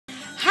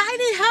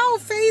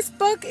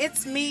Facebook.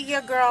 It's me,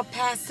 your girl,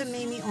 Pastor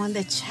Mimi, on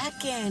the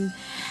check-in.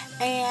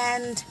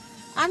 And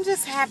I'm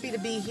just happy to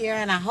be here,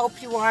 and I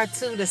hope you are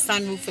too. The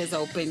sunroof is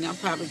open. Y'all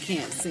probably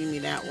can't see me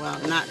that well.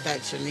 Not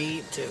that you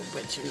need to,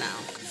 but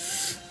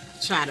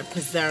try to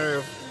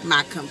preserve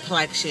my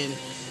complexion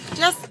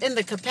just in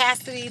the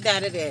capacity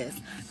that it is.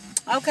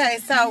 Okay,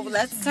 so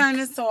let's turn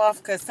this off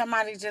because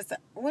somebody just...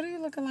 What are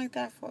you looking like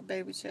that for,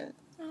 baby chick?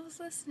 I was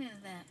listening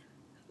to that.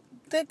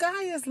 The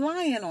guy is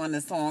lying on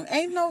the song.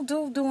 Ain't no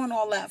dude doing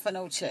all that for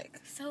no chick.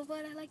 So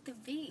what? I like the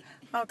beat.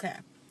 Okay.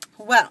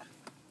 Well,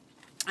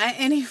 at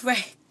any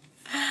rate,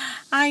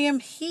 I am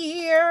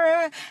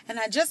here. And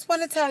I just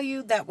want to tell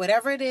you that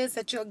whatever it is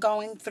that you're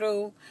going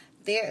through,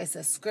 there is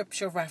a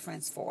scripture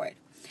reference for it.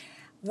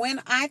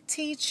 When I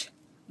teach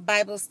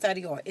Bible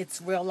study, or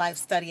it's real life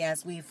study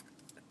as we've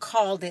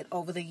called it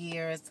over the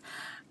years,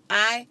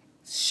 I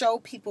show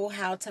people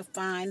how to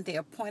find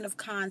their point of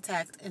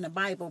contact in the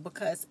Bible,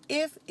 because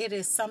if it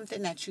is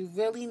something that you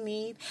really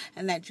need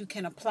and that you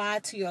can apply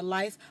to your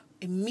life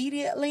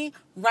immediately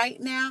right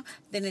now,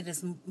 then it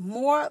is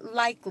more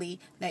likely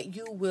that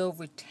you will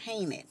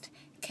retain it.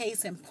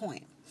 Case in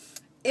point,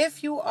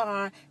 if you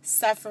are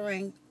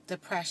suffering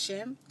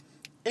depression,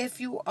 if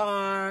you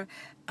are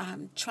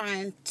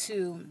trying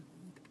to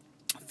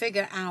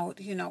figure out,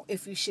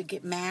 if you should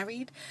get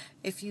married,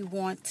 if you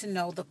want to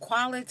know the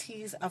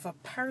qualities of a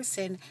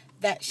person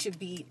that should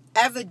be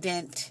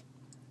evident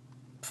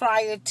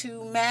prior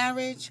to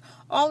marriage,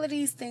 all of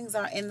these things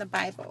are in the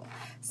Bible.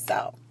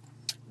 So,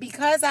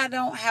 because I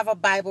don't have a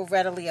Bible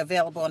readily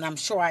available, and I'm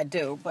sure I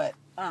do, but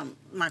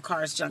my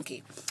car is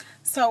junky.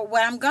 So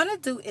what I'm going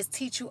to do is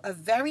teach you a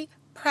very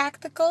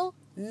practical,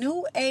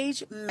 new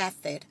age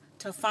method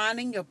to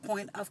finding your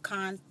point of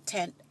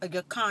content or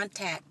your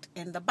contact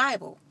in the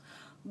Bible.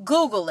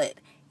 Google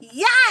it.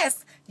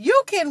 Yes,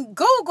 you can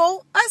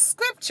Google a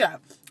scripture.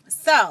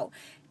 So,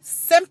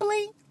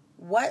 simply,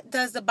 what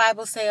does the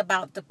Bible say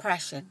about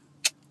depression?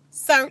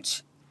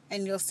 Search,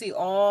 and you'll see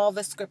all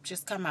the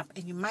scriptures come up.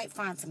 And you might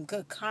find some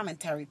good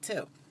commentary,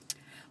 too.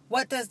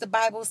 What does the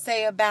Bible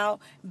say about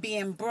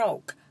being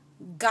broke?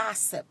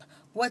 Gossip.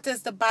 What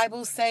does the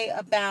Bible say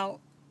about...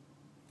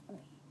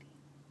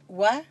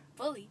 What?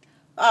 Bullied.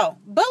 Oh,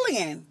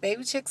 bullying.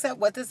 Baby Chick said,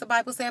 what does the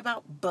Bible say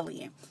about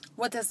bullying?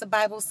 What does the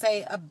Bible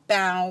say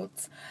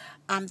about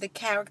the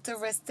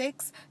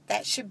characteristics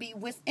that should be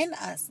within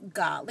us?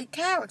 Godly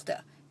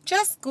character.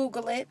 Just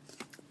Google it,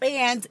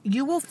 and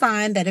you will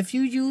find that if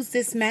you use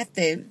this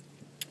method,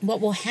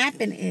 what will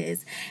happen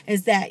is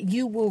that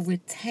you will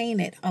retain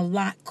it a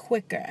lot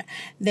quicker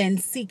than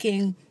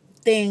seeking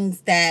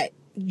things that,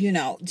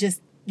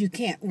 just you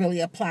can't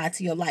really apply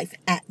to your life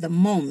at the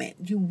moment.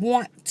 You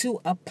want to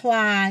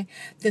apply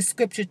the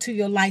scripture to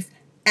your life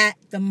at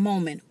the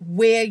moment,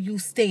 where you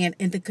stand,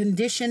 in the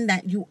condition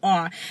that you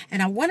are.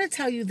 And I want to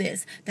tell you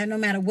this, that no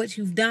matter what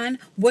you've done,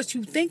 what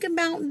you think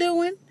about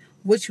doing,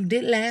 what you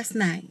did last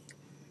night,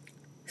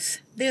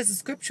 there's a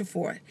scripture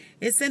for it.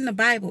 It's in the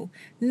Bible.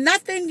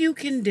 Nothing you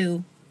can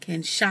do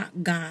can shock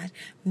God.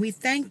 We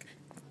thank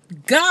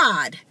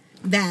God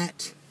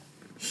that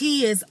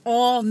He is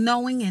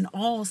all-knowing and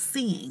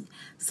all-seeing,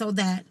 so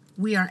that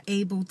we are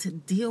able to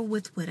deal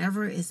with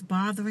whatever is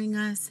bothering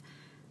us.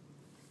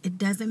 It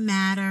doesn't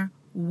matter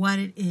what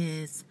it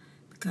is,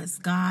 because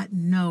God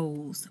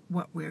knows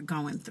what we're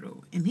going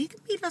through. And He can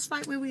meet us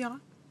right where we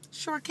are.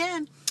 Sure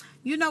can.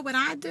 You know what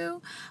I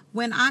do?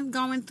 When I'm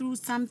going through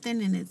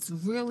something and it's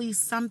really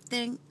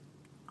something,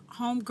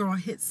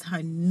 homegirl hits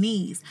her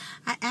knees.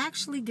 I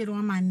actually get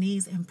on my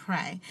knees and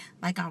pray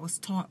like I was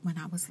taught when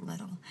I was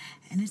little.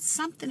 And it's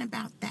something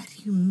about that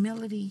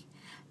humility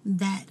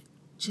that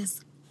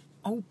just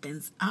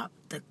opens up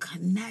the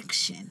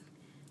connection.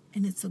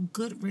 And it's a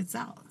good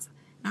result.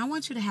 Now, I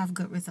want you to have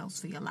good results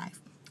for your life.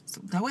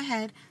 So go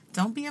ahead.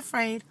 Don't be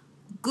afraid.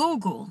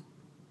 Google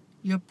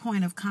your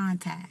point of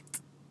contact.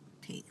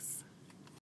 Peace.